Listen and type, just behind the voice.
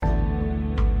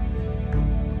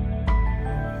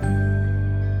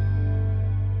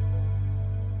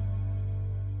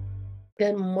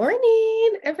Good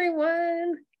morning,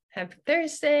 everyone. Happy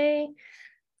Thursday.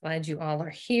 Glad you all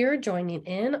are here joining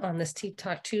in on this Tea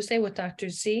Talk Tuesday with Dr.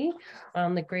 Z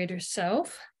on the Greater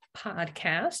Self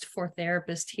podcast for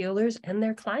therapist healers and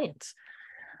their clients.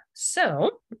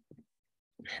 So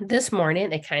this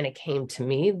morning, it kind of came to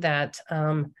me that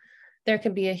there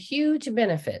can be a huge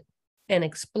benefit in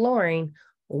exploring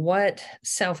what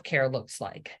self-care looks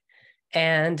like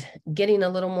and getting a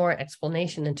little more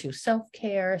explanation into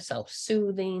self-care,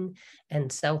 self-soothing,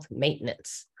 and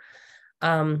self-maintenance.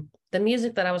 The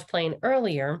music that I was playing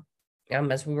earlier,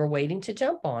 as we were waiting to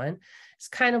jump on, is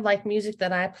kind of like music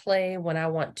that I play when I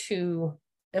want to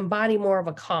embody more of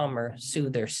a calmer,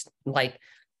 soother, like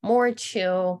more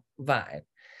chill vibe.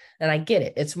 And I get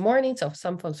it. It's morning, so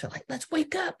some folks are like, let's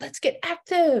wake up, let's get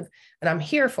active. And I'm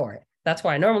here for it. That's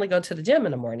why I normally go to the gym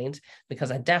in the mornings,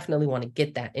 because I definitely want to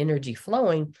get that energy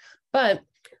flowing. But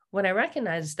when I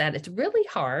recognize that it's really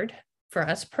hard for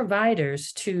us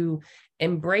providers to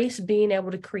embrace being able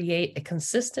to create a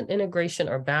consistent integration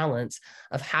or balance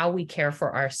of how we care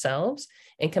for ourselves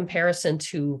in comparison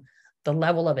to the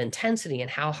level of intensity and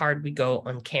how hard we go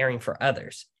on caring for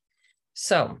others.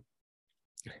 So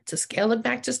to scale it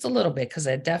back just a little bit, because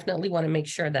I definitely want to make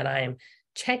sure that I am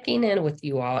checking in with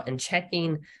you all and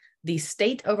checking the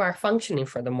state of our functioning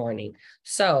for the morning.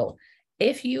 So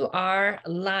if you are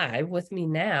live with me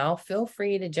now, feel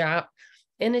free to drop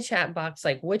in the chat box,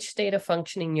 like which state of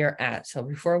functioning you're at. So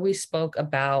before we spoke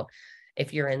about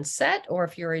if you're in set or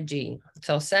if you're a G.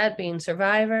 So set being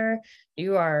survivor,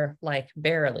 you are like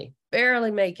barely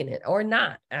making it or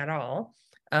not at all.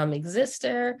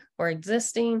 Exister or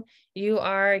existing, you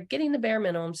are getting the bare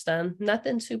minimums done,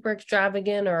 nothing super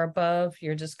extravagant or above.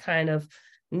 You're just kind of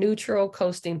neutral,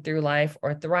 coasting through life,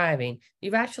 or thriving.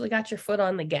 You've actually got your foot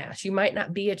on the gas. You might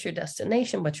not be at your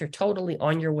destination, but you're totally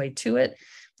on your way to it.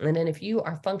 And then if you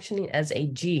are functioning as a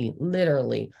G,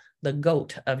 literally the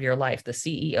GOAT of your life, the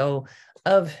CEO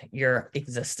of your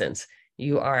existence,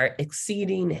 you are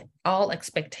exceeding all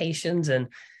expectations and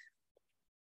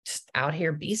just out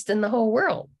here beasting the whole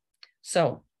world.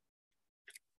 So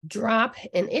drop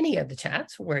in any of the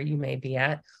chats where you may be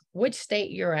at, which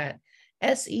state you're at,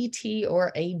 SET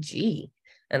or AG.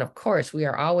 And of course, we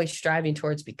are always striving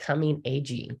towards becoming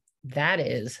AG. That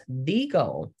is the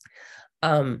goal.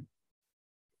 So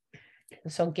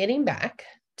getting back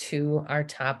to our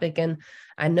topic, and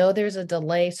I know there's a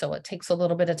delay, so it takes a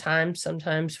little bit of time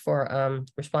sometimes for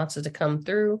responses to come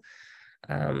through.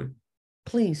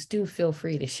 Please do feel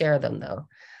free to share them though.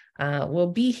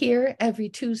 We'll be here every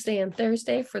Tuesday and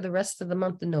Thursday for the rest of the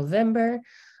month of November.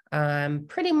 I'm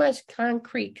pretty much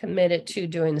concrete committed to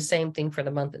doing the same thing for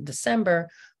the month of December,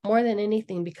 more than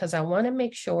anything, because I want to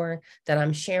make sure that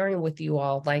I'm sharing with you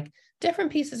all like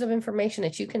different pieces of information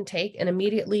that you can take and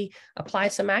immediately apply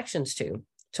some actions to.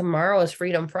 Tomorrow is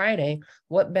Freedom Friday.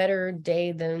 What better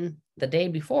day than the day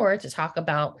before to talk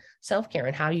about self-care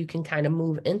and how you can kind of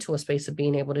move into a space of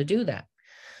being able to do that.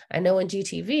 I know in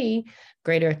GTV,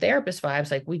 Greater Therapist Vibes,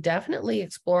 like we definitely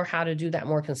explore how to do that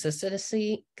more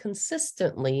consistently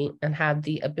and have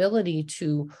the ability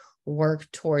to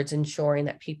work towards ensuring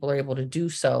that people are able to do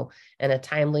so in a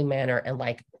timely manner and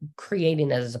like creating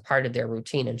that as a part of their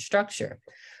routine and structure.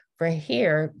 For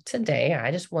here today,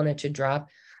 I just wanted to drop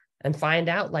and find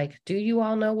out, like, do you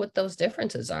all know what those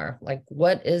differences are? Like,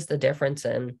 what is the difference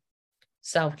in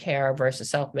self-care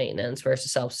versus self-maintenance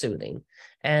versus self-soothing?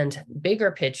 And bigger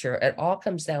picture, it all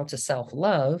comes down to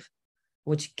self-love,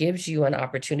 which gives you an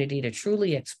opportunity to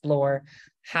truly explore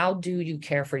how do you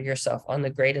care for yourself on the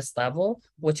greatest level,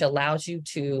 which allows you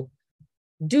to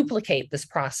duplicate this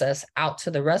process out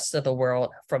to the rest of the world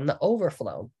from the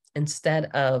overflow instead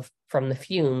of from the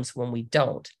fumes when we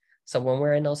don't. So when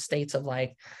we're in those states of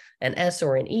like an S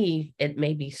or an E, it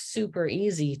may be super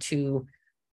easy to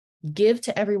give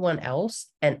to everyone else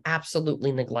and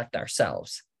absolutely neglect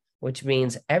ourselves, which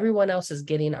means everyone else is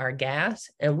getting our gas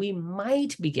and we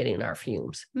might be getting our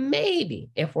fumes,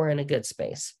 maybe, if we're in a good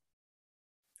space.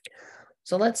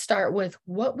 So let's start with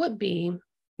what would be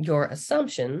your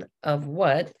assumption of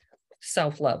what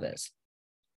self-love is.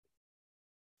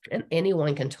 And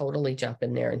anyone can totally jump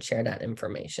in there and share that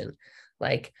information.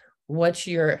 Like, what's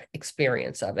your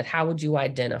experience of it? How would you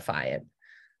identify it?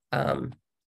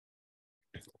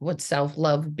 Would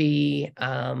self-love be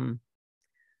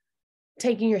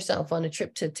taking yourself on a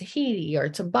trip to Tahiti or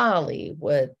to Bali?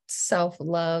 Would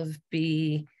self-love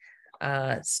be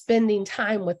spending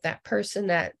time with that person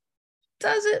that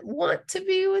doesn't want to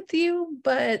be with you,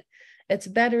 but it's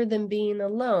better than being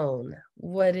alone?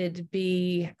 Would it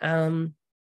be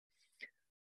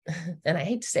and I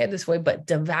hate to say it this way, but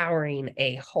devouring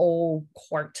a whole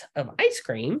quart of ice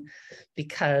cream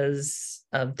because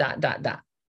of ...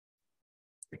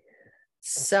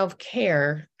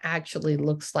 Self-care actually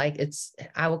looks like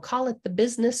I will call it the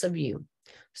business of you.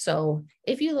 So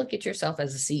if you look at yourself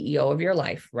as a CEO of your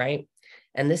life, right?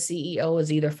 And the CEO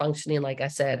is either functioning, like I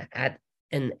said,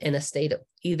 in a state of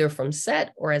either from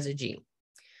set or as a G.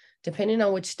 Depending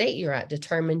on which state you're at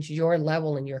determines your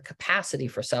level and your capacity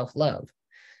for self-love.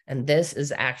 And this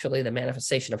is actually the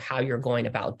manifestation of how you're going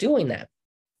about doing that.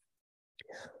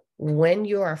 When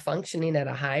you are functioning at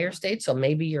a higher state, so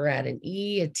maybe you're at an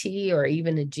E, a T, or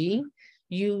even a G,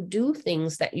 you do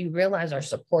things that you realize are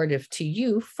supportive to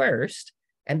you first.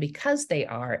 And because they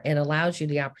are, it allows you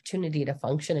the opportunity to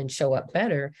function and show up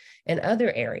better in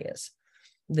other areas.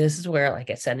 This is where, like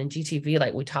I said, in GTV,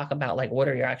 like we talk about like, what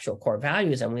are your actual core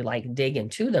values? And we like dig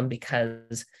into them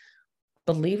because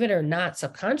believe it or not,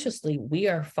 subconsciously, we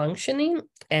are functioning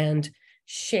and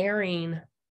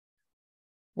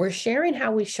we're sharing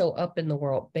how we show up in the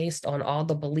world based on all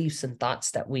the beliefs and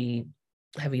thoughts that we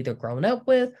have either grown up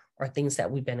with or things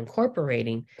that we've been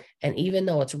incorporating. And even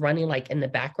though it's running like in the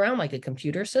background, like a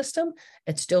computer system,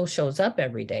 it still shows up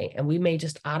every day. And we may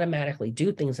just automatically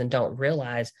do things and don't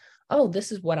realize, oh,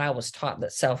 this is what I was taught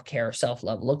that self-care or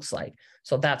self-love looks like.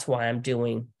 So that's why I'm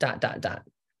doing ...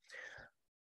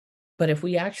 But if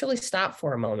we actually stop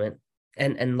for a moment,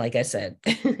 and like I said,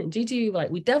 GTV,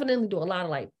 like we definitely do a lot of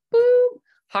like, boom,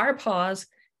 hard pause.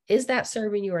 Is that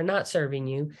serving you or not serving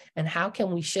you? And how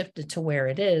can we shift it to where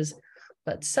it is?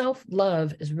 But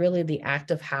self-love is really the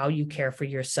act of how you care for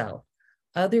yourself.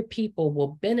 Other people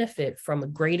will benefit from a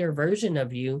greater version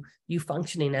of you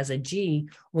functioning as a G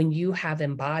when you have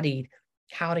embodied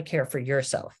how to care for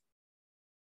yourself.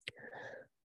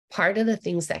 Part of the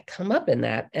things that come up in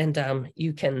that, and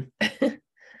you can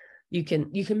you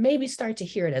can maybe start to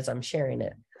hear it as I'm sharing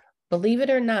it. Believe it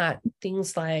or not,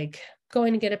 things like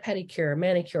going to get a pedicure,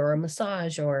 manicure, or a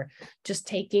massage, or just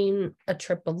taking a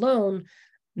trip alone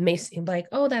may seem like,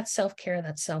 oh, that's self-care,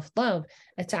 that's self-love.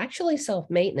 It's actually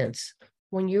self-maintenance.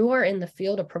 When you are in the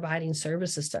field of providing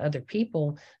services to other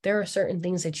people, there are certain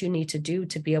things that you need to do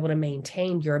to be able to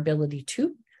maintain your ability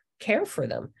to care for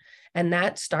them. And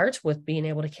that starts with being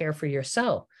able to care for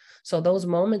yourself. So those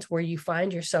moments where you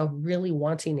find yourself really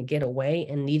wanting to get away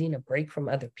and needing a break from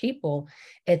other people,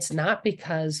 it's not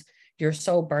because you're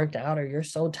so burnt out or you're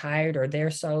so tired or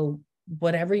they're so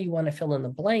whatever you want to fill in the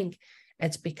blank.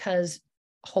 It's because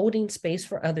holding space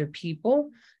for other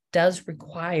people does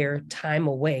require time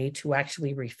away to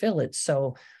actually refill it.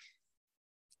 So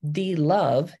the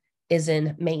love is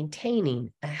in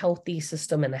maintaining a healthy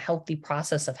system and a healthy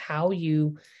process of how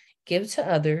you give to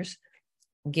others,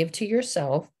 give to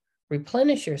yourself,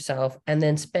 replenish yourself, and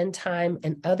then spend time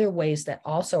in other ways that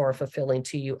also are fulfilling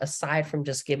to you aside from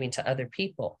just giving to other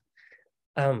people.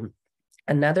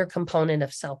 Another component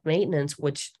of self-maintenance,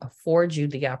 which affords you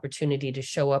the opportunity to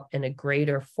show up in a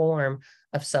greater form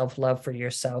of self-love for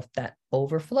yourself that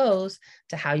overflows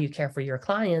to how you care for your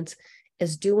clients,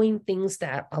 is doing things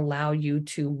that allow you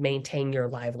to maintain your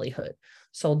livelihood.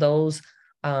 So those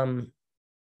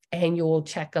annual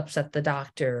checkups at the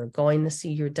doctor, going to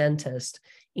see your dentist,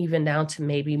 even down to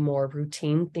maybe more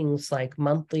routine things like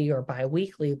monthly or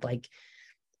biweekly, like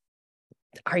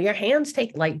are your hands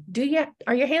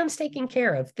taken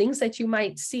care of? Things that you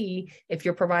might see if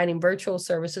you're providing virtual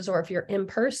services or if you're in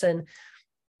person.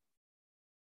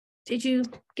 Did you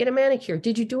get a manicure?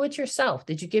 Did you do it yourself?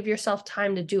 Did you give yourself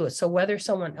time to do it? So whether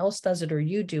someone else does it or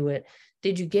you do it,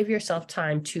 did you give yourself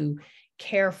time to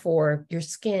care for your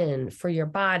skin, for your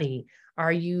body?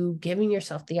 Are you giving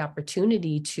yourself the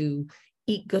opportunity to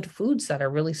eat good foods that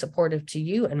are really supportive to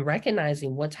you and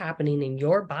recognizing what's happening in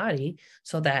your body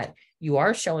so that you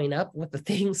are showing up with the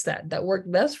things that work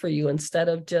best for you instead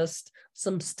of just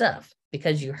some stuff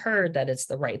because you heard that it's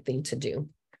the right thing to do.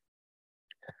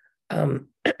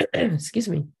 Excuse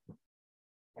me.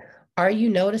 Are you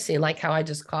noticing, like how I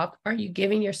just coughed, are you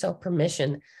giving yourself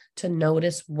permission to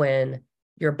notice when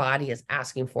your body is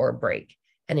asking for a break?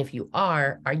 And if you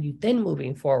are you then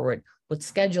moving forward with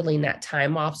scheduling that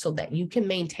time off so that you can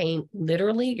maintain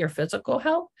literally your physical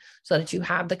health so that you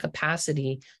have the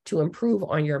capacity to improve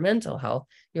on your mental health,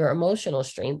 your emotional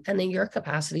strength, and then your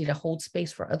capacity to hold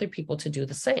space for other people to do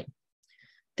the same?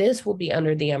 This will be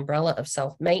under the umbrella of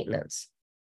self-maintenance.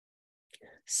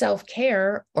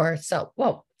 Self-care or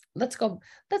let's go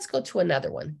to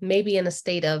another one, maybe in a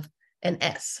state of an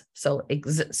S. So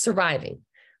surviving,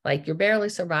 like you're barely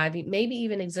surviving, maybe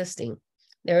even existing.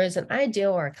 There is an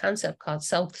ideal or a concept called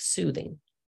self-soothing.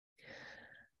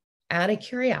 out of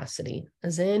curiosity,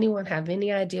 does anyone have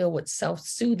any idea what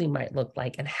self-soothing might look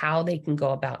like and how they can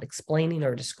go about explaining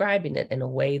or describing it in a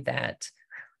way that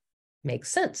makes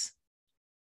sense?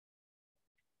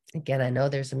 Again, I know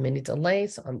there's a mini delay,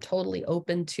 so I'm totally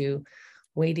open to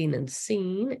waiting and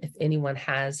seeing if anyone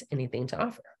has anything to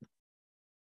offer.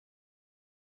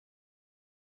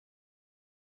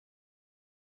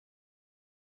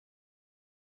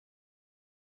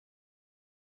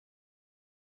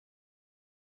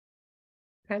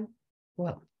 Okay,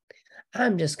 well,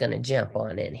 I'm just going to jump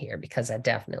on in here because I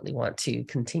definitely want to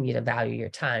continue to value your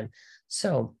time.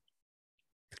 So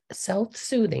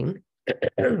self-soothing,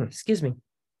 excuse me,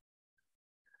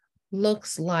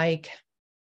 looks like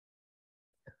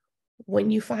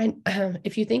when you find,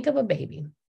 if you think of a baby,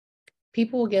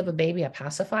 people will give a baby a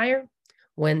pacifier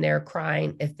when they're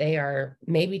crying, if they are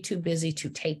maybe too busy to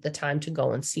take the time to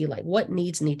go and see like what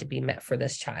needs need to be met for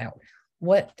this child.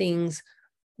 What things,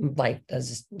 like, does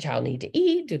this child need to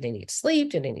eat? Do they need to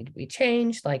sleep? Do they need to be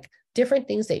changed? Like different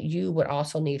things that you would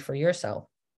also need for yourself.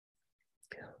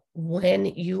 When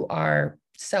you are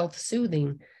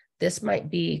self-soothing, this might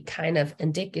be kind of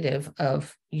indicative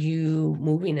of you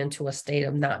moving into a state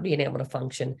of not being able to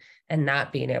function and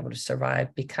not being able to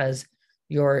survive because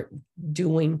you're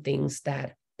doing things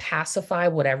that pacify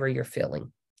whatever you're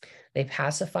feeling. They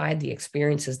pacify the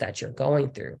experiences that you're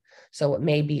going through. So it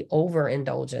may be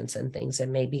overindulgence in things, it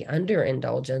may be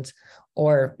underindulgence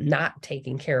or not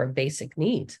taking care of basic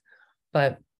needs.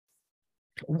 But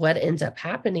what ends up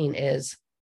happening is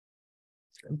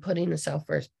putting yourself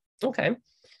first. Okay.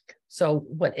 So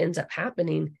what ends up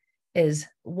happening is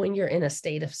when you're in a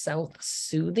state of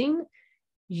self-soothing,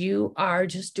 you are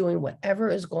just doing whatever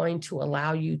is going to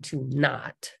allow you to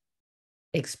not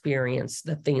experience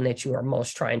the thing that you are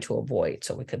most trying to avoid.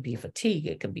 So it could be fatigue,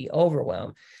 it could be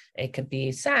overwhelm, it could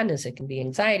be sadness, it can be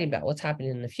anxiety about what's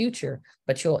happening in the future,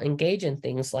 but you'll engage in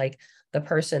things like the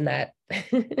person that,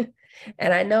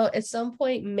 and I know at some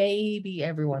point, maybe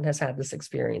everyone has had this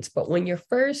experience, but when you're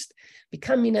first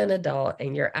becoming an adult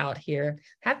and you're out here,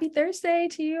 happy Thursday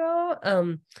to you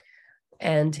all.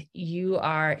 And you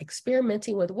are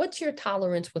experimenting with what's your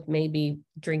tolerance with maybe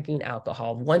drinking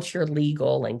alcohol once you're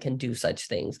legal and can do such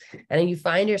things. And then you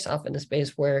find yourself in a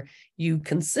space where you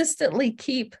consistently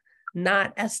keep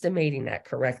not estimating that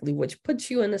correctly, which puts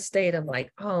you in a state of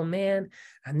like, oh man,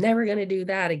 I'm never going to do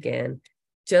that again,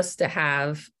 just to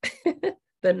have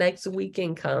the next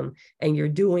weekend come and you're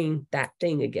doing that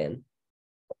thing again.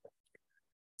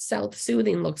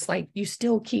 Self-soothing looks like you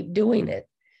still keep doing it.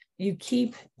 You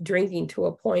keep drinking to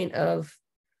a point of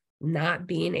not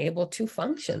being able to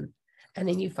function. And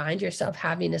then you find yourself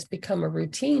having this become a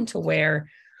routine to where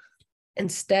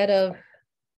instead of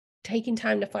taking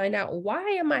time to find out, why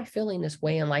am I feeling this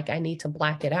way? And like, I need to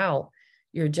black it out.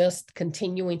 You're just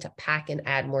continuing to pack and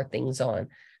add more things on.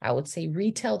 I would say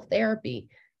retail therapy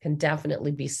can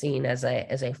definitely be seen as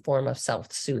a form of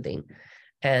self-soothing.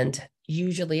 And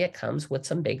usually it comes with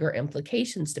some bigger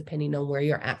implications depending on where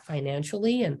you're at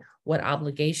financially and what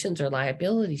obligations or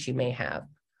liabilities you may have.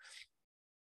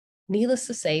 Needless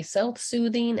to say,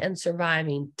 self-soothing and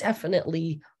surviving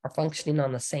definitely are functioning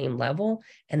on the same level,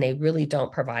 and they really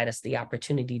don't provide us the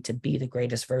opportunity to be the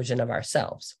greatest version of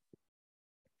ourselves.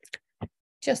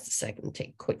 Just a second, take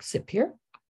a quick sip here.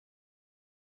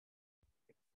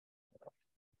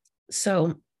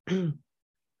 So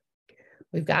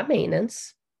we've got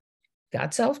maintenance,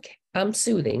 got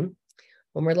self-soothing.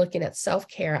 When we're looking at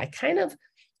self-care, I kind of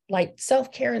like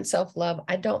self-care and self-love.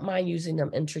 I don't mind using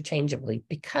them interchangeably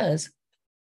because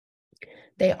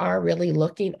they are really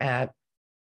looking at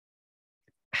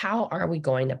how are we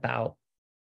going about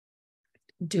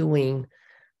doing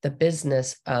the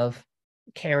business of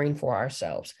caring for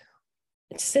ourselves.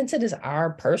 Since it is our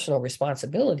personal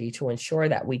responsibility to ensure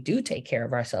that we do take care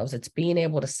of ourselves, it's being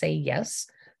able to say yes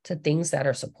to things that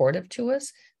are supportive to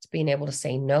us. It's being able to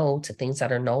say no to things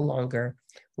that are no longer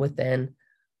within.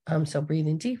 So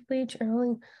breathing deeply,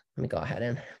 journaling. Let me go ahead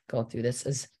and go through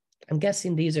this. I'm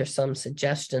guessing these are some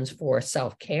suggestions for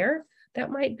self-care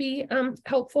that might be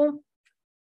helpful.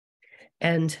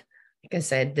 And like I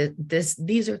said,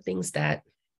 these are things that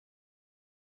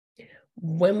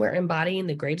when we're embodying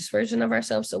the greatest version of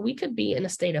ourselves, so we could be in a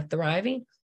state of thriving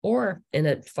or in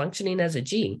a functioning as a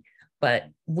G, but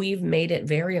we've made it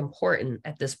very important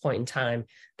at this point in time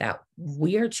that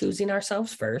we are choosing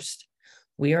ourselves first.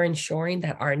 We are ensuring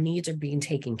that our needs are being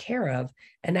taken care of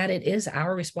and that it is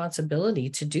our responsibility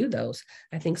to do those.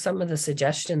 I think some of the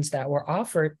suggestions that were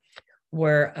offered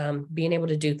were being able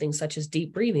to do things such as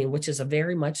deep breathing, which is a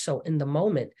very much so in the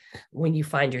moment when you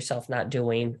find yourself not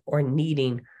doing or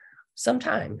needing some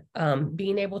time,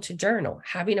 being able to journal,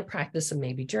 having a practice of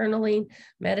maybe journaling,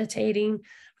 meditating,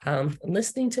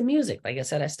 listening to music. Like I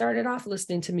said, I started off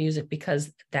listening to music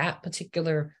because that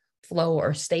particular flow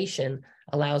or station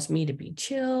allows me to be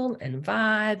chill and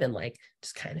vibe and like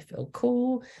just kind of feel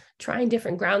cool. Trying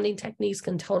different grounding techniques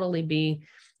can totally be,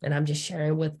 and I'm just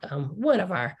sharing with one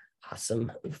of our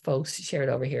awesome folks shared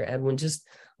over here, Edwin, just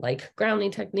like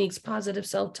grounding techniques, positive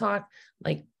self-talk,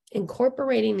 like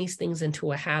incorporating these things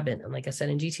into a habit. And like I said,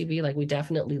 in GTV, like we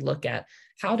definitely look at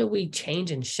how do we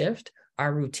change and shift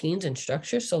our routines and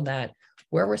structures so that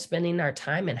where we're spending our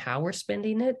time and how we're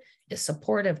spending it is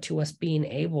supportive to us being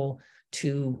able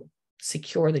to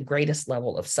secure the greatest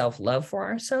level of self-love for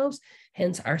ourselves.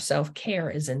 Hence, our self-care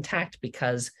is intact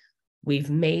because we've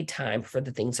made time for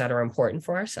the things that are important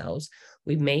for ourselves.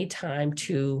 We've made time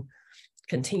to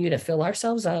continue to fill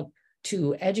ourselves up,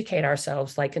 to educate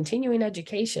ourselves. Like continuing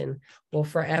education will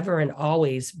forever and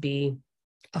always be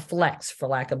a flex, for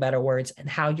lack of better words, and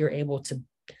how you're able to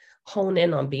hone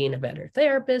in on being a better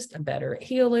therapist, a better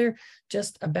healer,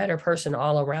 just a better person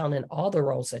all around in all the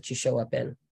roles that you show up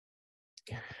in.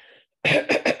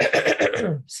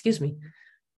 Excuse me.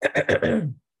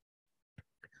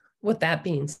 With that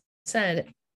being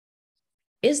said,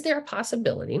 is there a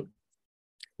possibility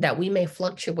that we may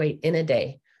fluctuate in a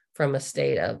day from a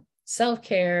state of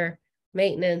self-care,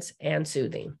 maintenance, and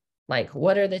soothing? Like,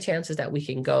 what are the chances that we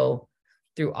can go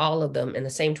through all of them in the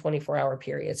same 24-hour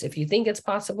periods? If you think it's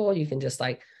possible, you can just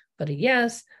like put a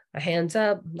yes, a hands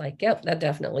up, like, yep, that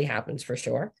definitely happens for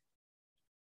sure.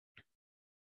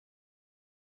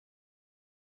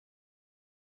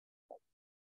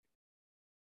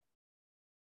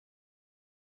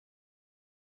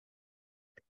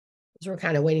 As we're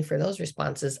kind of waiting for those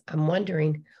responses, I'm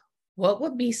wondering, what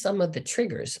would be some of the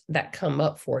triggers that come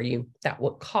up for you that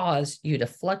would cause you to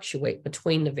fluctuate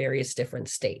between the various different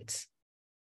states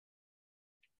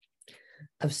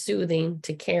of soothing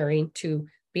to caring to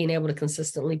being able to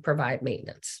consistently provide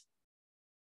maintenance?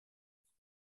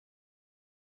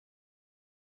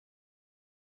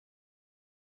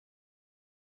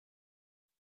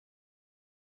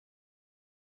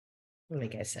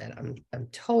 Like I said, I'm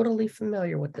totally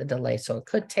familiar with the delay, so it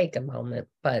could take a moment,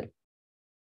 but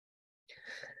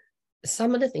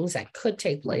some of the things that could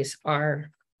take place are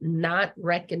not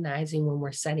recognizing when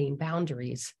we're setting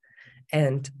boundaries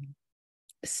and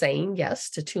saying yes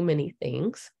to too many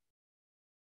things,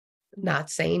 not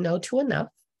saying no to enough,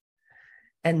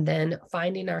 and then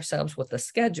finding ourselves with a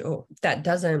schedule that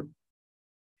doesn't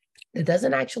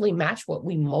actually match what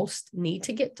we most need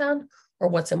to get done or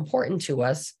what's important to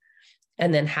us,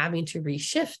 and then having to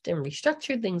reshift and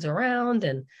restructure things around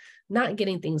and not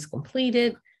getting things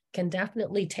completed can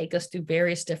definitely take us through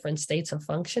various different states of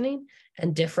functioning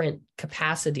and different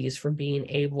capacities for being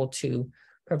able to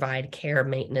provide care,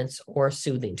 maintenance, or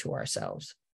soothing to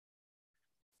ourselves.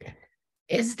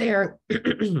 Is there,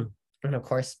 and of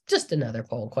course, just another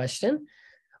poll question,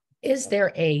 is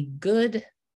there a good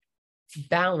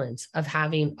balance of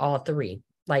having all three?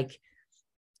 Like,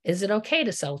 is it okay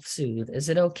to self-soothe? Is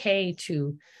it okay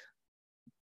to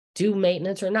do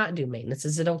maintenance or not do maintenance?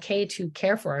 Is it okay to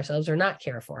care for ourselves or not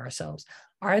care for ourselves?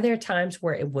 Are there times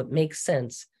where it would make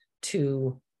sense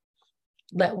to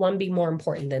let one be more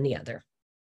important than the other?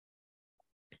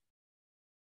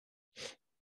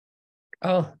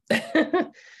 Oh,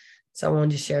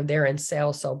 someone just shared they're in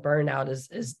sales, so burnout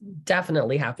is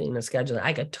definitely happening in the scheduling.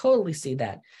 I could totally see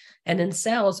that. And in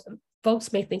sales,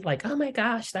 folks may think like, oh my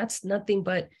gosh, that's nothing.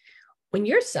 But when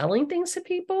you're selling things to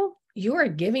people, you are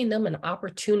giving them an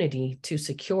opportunity to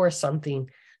secure something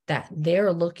that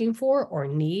they're looking for or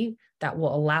need that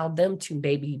will allow them to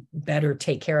maybe better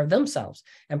take care of themselves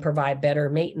and provide better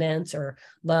maintenance or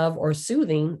love or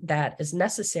soothing that is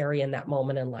necessary in that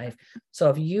moment in life. So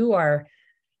if you are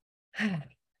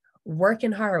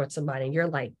working hard with somebody and you're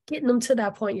like getting them to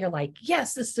that point, you're like,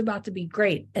 yes, this is about to be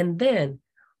great. And then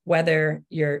whether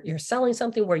you're selling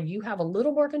something where you have a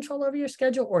little more control over your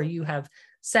schedule or you have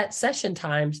set session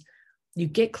times, you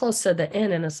get close to the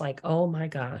end and it's like, oh my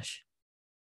gosh,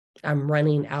 I'm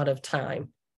running out of time.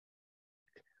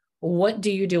 What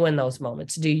do you do in those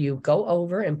moments? Do you go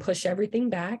over and push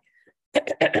everything back?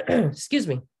 Excuse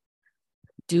me.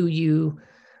 Do you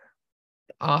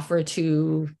offer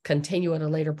to continue at a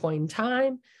later point in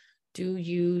time? Do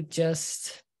you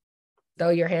just throw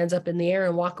your hands up in the air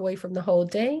and walk away from the whole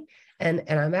day? And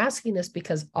I'm asking this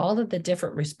because all of the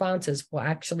different responses will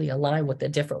actually align with the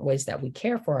different ways that we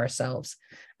care for ourselves,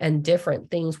 and different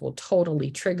things will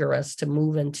totally trigger us to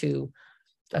move into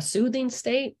a soothing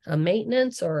state, a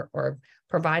maintenance, or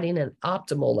providing an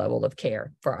optimal level of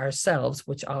care for ourselves,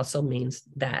 which also means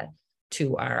that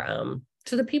to our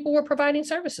to the people we're providing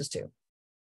services to.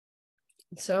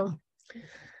 So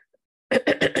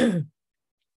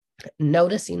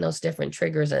noticing those different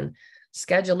triggers and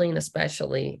scheduling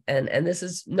especially, and this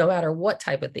is no matter what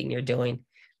type of thing you're doing.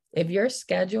 If your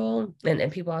schedule,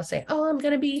 and people all say, oh, I'm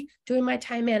going to be doing my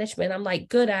time management, I'm like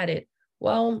good at it.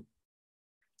 Well,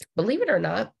 believe it or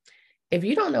not, if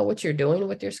you don't know what you're doing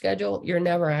with your schedule, you're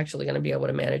never actually going to be able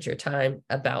to manage your time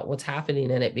about what's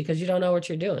happening in it, because you don't know what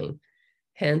you're doing.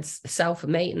 Hence,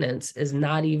 self-maintenance is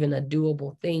not even a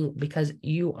doable thing because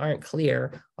you aren't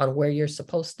clear on where you're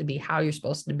supposed to be, how you're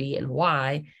supposed to be, and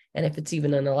why, and if it's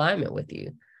even in alignment with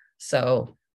you.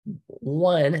 So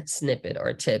one snippet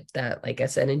or tip that, like I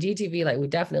said, in GTV, like we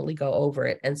definitely go over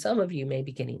it. And some of you may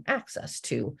be getting access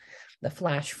to the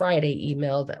Flash Friday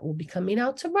email that will be coming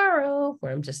out tomorrow,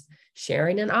 where I'm just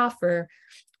sharing an offer,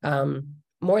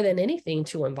 more than anything,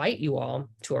 to invite you all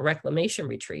to a reclamation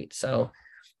retreat. So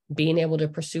being able to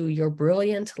pursue your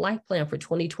brilliant life plan for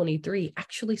 2023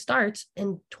 actually starts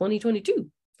in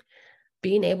 2022.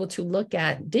 Being able to look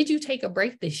at, did you take a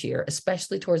break this year,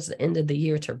 especially towards the end of the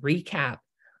year, to recap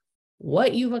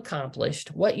what you've accomplished,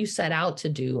 what you set out to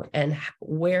do, and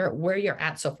where you're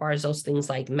at so far as those things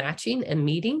like matching and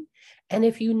meeting. And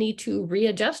if you need to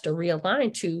readjust or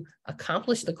realign to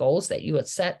accomplish the goals that you had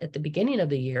set at the beginning of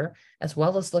the year, as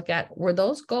well as look at, were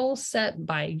those goals set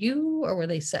by you or were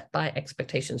they set by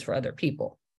expectations for other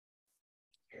people?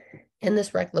 In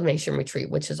this reclamation retreat,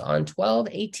 which is on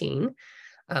 12/18,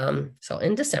 so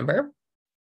in December,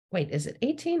 wait, is it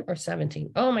 18 or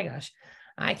 17? Oh my gosh,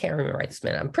 I can't remember right this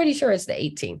minute. I'm pretty sure it's the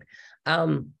 18th.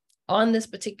 On this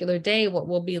particular day, what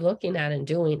we'll be looking at and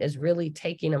doing is really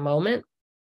taking a moment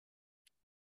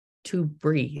to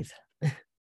breathe,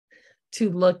 to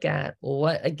look at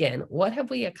what have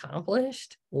we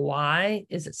accomplished? Why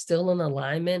is it still in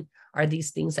alignment? Are these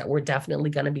things that we're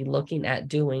definitely going to be looking at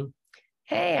doing?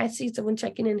 Hey, I see someone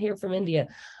checking in here from India.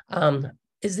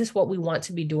 Is this what we want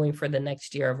to be doing for the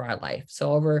next year of our life?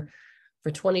 So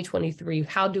for 2023,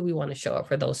 how do we want to show up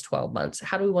for those 12 months?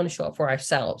 How do we want to show up for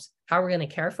ourselves? How are we going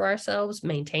to care for ourselves,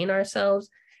 maintain ourselves,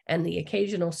 and the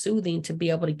occasional soothing to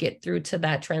be able to get through to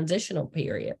that transitional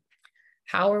period?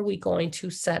 How are we going to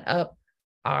set up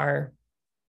our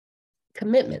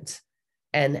commitments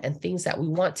and things that we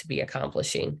want to be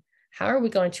accomplishing? How are we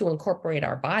going to incorporate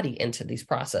our body into these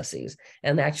processes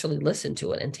and actually listen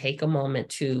to it and take a moment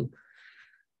to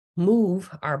move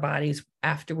our bodies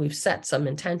after we've set some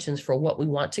intentions for what we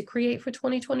want to create for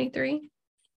 2023?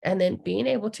 And then being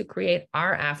able to create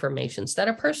our affirmations that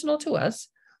are personal to us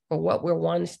for what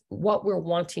we're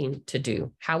wanting to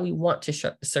do, how we want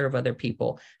to serve other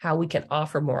people, how we can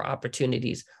offer more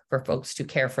opportunities for folks to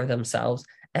care for themselves,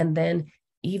 and then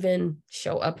even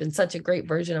show up in such a great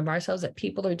version of ourselves that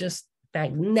people are just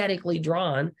magnetically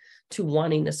drawn to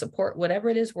wanting to support whatever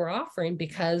it is we're offering,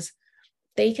 because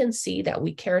they can see that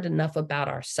we cared enough about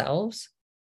ourselves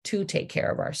to take care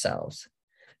of ourselves.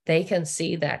 They can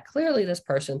see that clearly this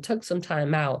person took some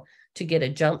time out to get a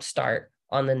jump start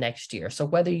on the next year. So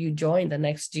whether you join the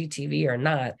next GTV or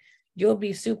not, you'll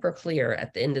be super clear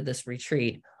at the end of this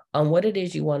retreat on what it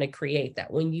is you want to create,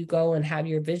 that when you go and have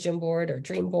your vision board or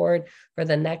dream board for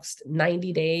the next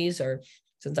 90 days, or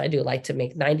since I do like to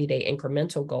make 90-day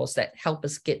incremental goals that help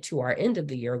us get to our end of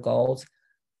the year goals,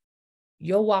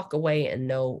 you'll walk away and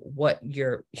know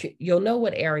you'll know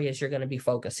what areas you're going to be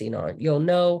focusing on. You'll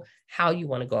know how you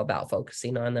want to go about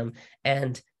focusing on them.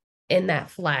 And in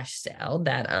that flash sale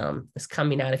that is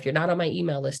coming out, if you're not on my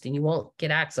email list, and you won't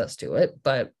get access to it,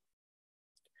 but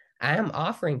I am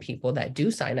offering people that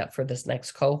do sign up for this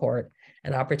next cohort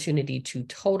an opportunity to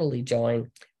totally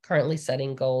join. Currently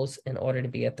setting goals in order to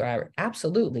be a thriver.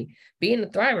 Absolutely. Being a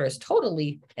thriver is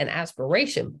totally an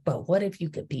aspiration, but what if you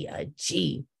could be a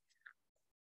G?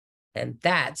 And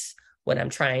that's what I'm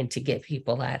trying to get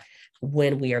people at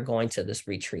when we are going to this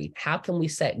retreat. How can we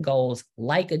set goals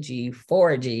like a G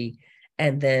for a G,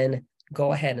 and then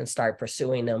go ahead and start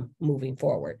pursuing them moving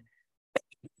forward?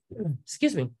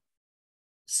 Excuse me.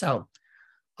 So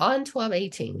on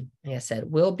 12/18, like I said,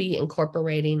 we'll be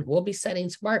setting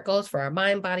SMART goals for our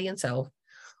mind, body, and self.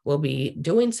 We'll be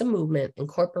doing some movement,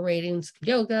 incorporating some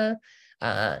yoga,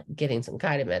 getting some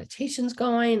guided meditations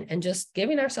going, and just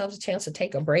giving ourselves a chance to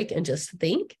take a break and just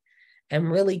think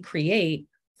and really create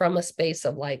from a space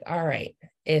of like, all right,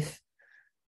 if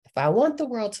I want the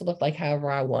world to look like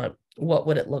however I want, what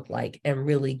would it look like? And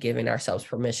really giving ourselves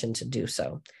permission to do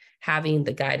so. Having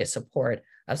the guided support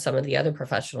of some of the other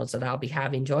professionals that I'll be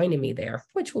having joining me there,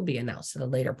 which will be announced at a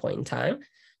later point in time,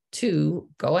 to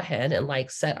go ahead and like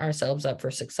set ourselves up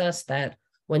for success, that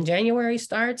when January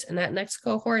starts and that next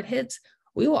cohort hits,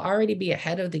 we will already be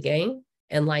ahead of the game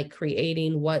and like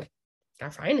creating what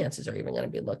our finances are even going to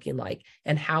be looking like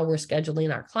and how we're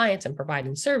scheduling our clients and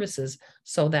providing services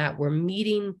so that we're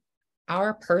meeting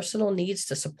our personal needs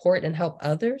to support and help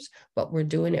others, but we're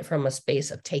doing it from a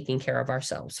space of taking care of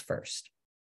ourselves first.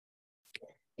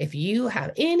 If you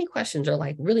have any questions or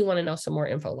like really want to know some more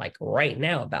info, like right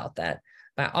now about that,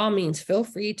 by all means, feel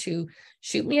free to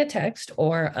shoot me a text,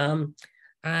 or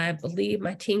I believe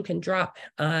my team can drop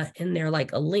in there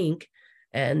like a link,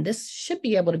 and this should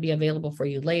be able to be available for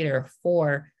you later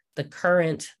for the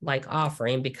current like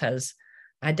offering, because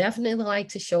I definitely like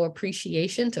to show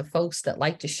appreciation to folks that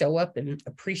like to show up and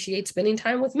appreciate spending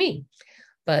time with me.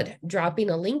 But dropping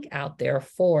a link out there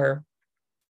for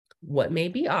what may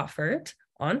be offered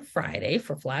on Friday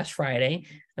for Flash Friday.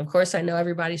 Of course, I know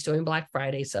everybody's doing Black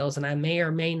Friday sales, and I may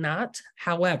or may not.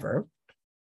 However,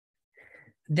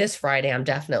 this Friday, I'm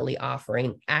definitely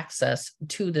offering access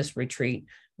to this retreat,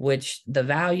 which the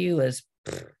value is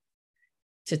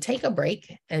to take a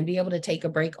break and be able to take a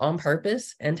break on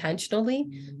purpose, intentionally,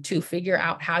 to figure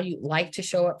out how you like to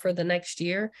show up for the next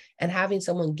year, and having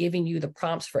someone giving you the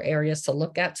prompts for areas to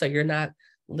look at. So you're not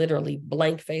literally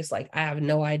blank face, like, I have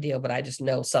no idea, but I just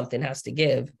know something has to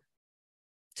give.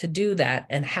 To do that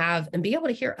and be able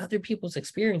to hear other people's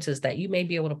experiences that you may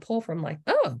be able to pull from, like,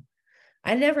 oh,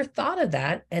 I never thought of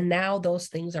that. And now those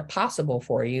things are possible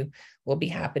for you, will be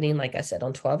happening, like I said,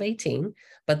 on 12/18.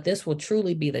 But this will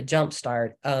truly be the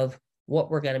jumpstart of what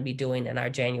we're going to be doing in our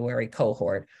January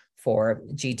cohort for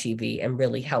GTV, and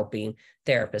really helping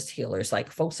therapists, healers,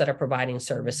 like folks that are providing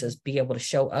services, be able to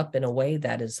show up in a way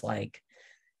that is like,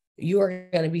 you are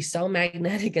going to be so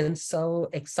magnetic and so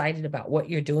excited about what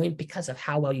you're doing because of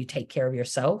how well you take care of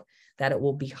yourself, that it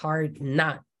will be hard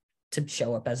not to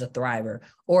show up as a thriver,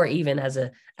 or even as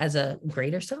a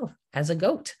greater self, as a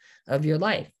goat of your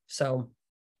life. So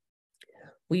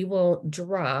we will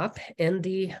drop in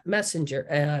the messenger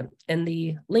and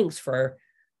the links for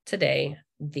today,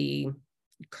 the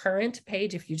current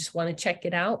page, if you just want to check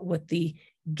it out, with the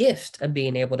gift of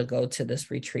being able to go to this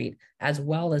retreat, as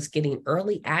well as getting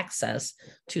early access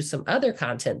to some other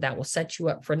content that will set you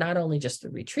up for not only just the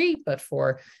retreat, but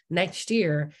for next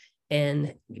year,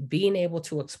 and being able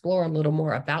to explore a little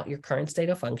more about your current state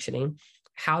of functioning,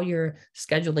 how you're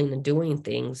scheduling and doing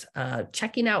things,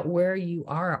 checking out where you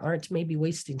are, aren't maybe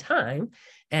wasting time,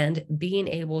 and being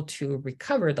able to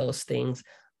recover those things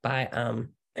by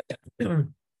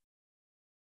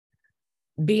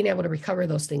being able to recover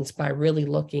those things by really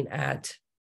looking at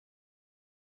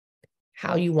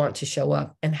how you want to show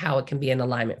up and how it can be in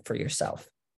alignment for yourself.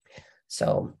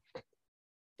 So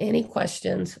any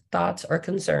questions, thoughts, or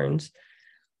concerns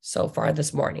so far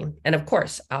this morning? And of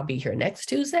course, I'll be here next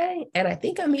Tuesday. And I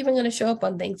think I'm even going to show up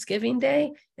on Thanksgiving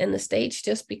Day in the States,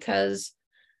 just because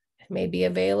it may be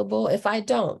available. If I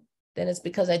don't, then it's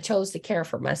because I chose to care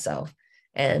for myself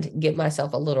and give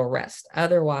myself a little rest.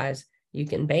 Otherwise, you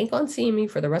can bank on seeing me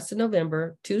for the rest of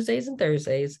November, Tuesdays and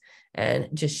Thursdays, and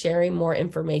just sharing more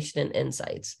information and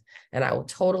insights. And I will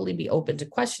totally be open to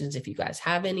questions if you guys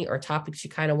have any, or topics you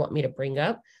kind of want me to bring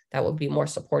up that would be more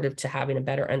supportive to having a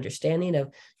better understanding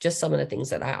of just some of the things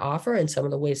that I offer and some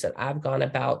of the ways that I've gone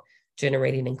about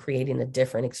generating and creating a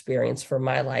different experience for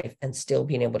my life and still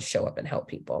being able to show up and help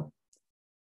people.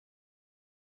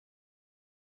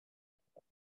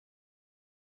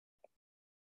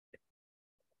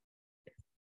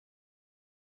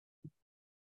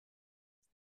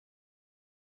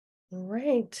 All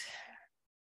right.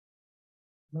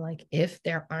 Like, if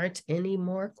there aren't any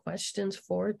more questions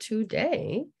for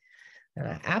today, then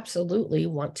I absolutely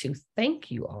want to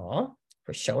thank you all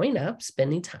for showing up,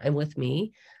 spending time with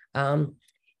me,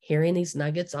 hearing these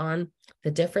nuggets on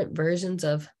the different versions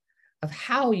of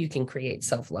how you can create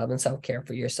self-love and self-care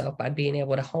for yourself by being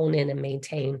able to hone in and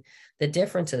maintain the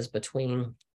differences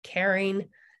between caring,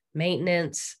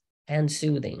 maintenance, and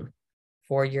soothing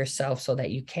for yourself, so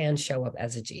that you can show up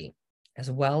as a G, as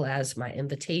well as my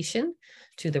invitation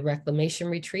to the Reclamation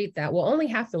Retreat that will only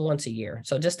happen once a year.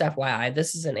 So just FYI,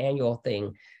 this is an annual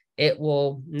thing. It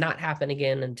will not happen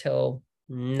again until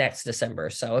next December.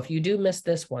 So if you do miss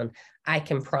this one, I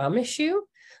can promise you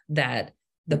that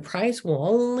the price will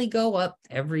only go up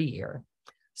every year.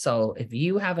 So if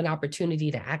you have an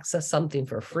opportunity to access something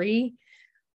for free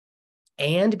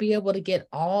and be able to get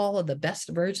all of the best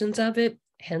versions of it,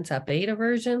 hence a beta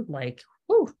version, like,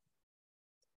 whoo,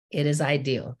 it is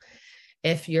ideal.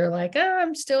 If you're like, oh,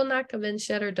 I'm still not convinced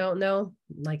yet or don't know,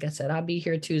 like I said, I'll be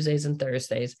here Tuesdays and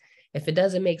Thursdays. If it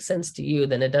doesn't make sense to you,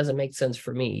 then it doesn't make sense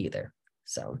for me either.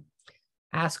 So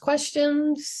ask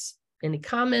questions, any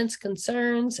comments,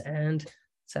 concerns, and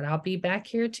said I'll be back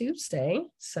here Tuesday.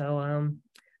 So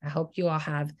I hope you all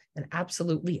have an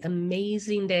absolutely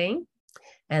amazing day,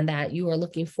 and that you are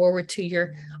looking forward to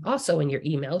your, also in your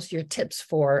emails, your tips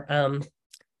for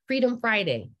Freedom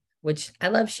Friday, which I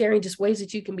love sharing, just ways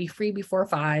that you can be free before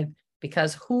 5,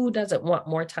 because who doesn't want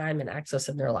more time and access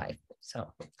in their life?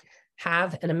 So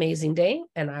have an amazing day,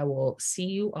 and I will see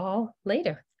you all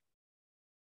later.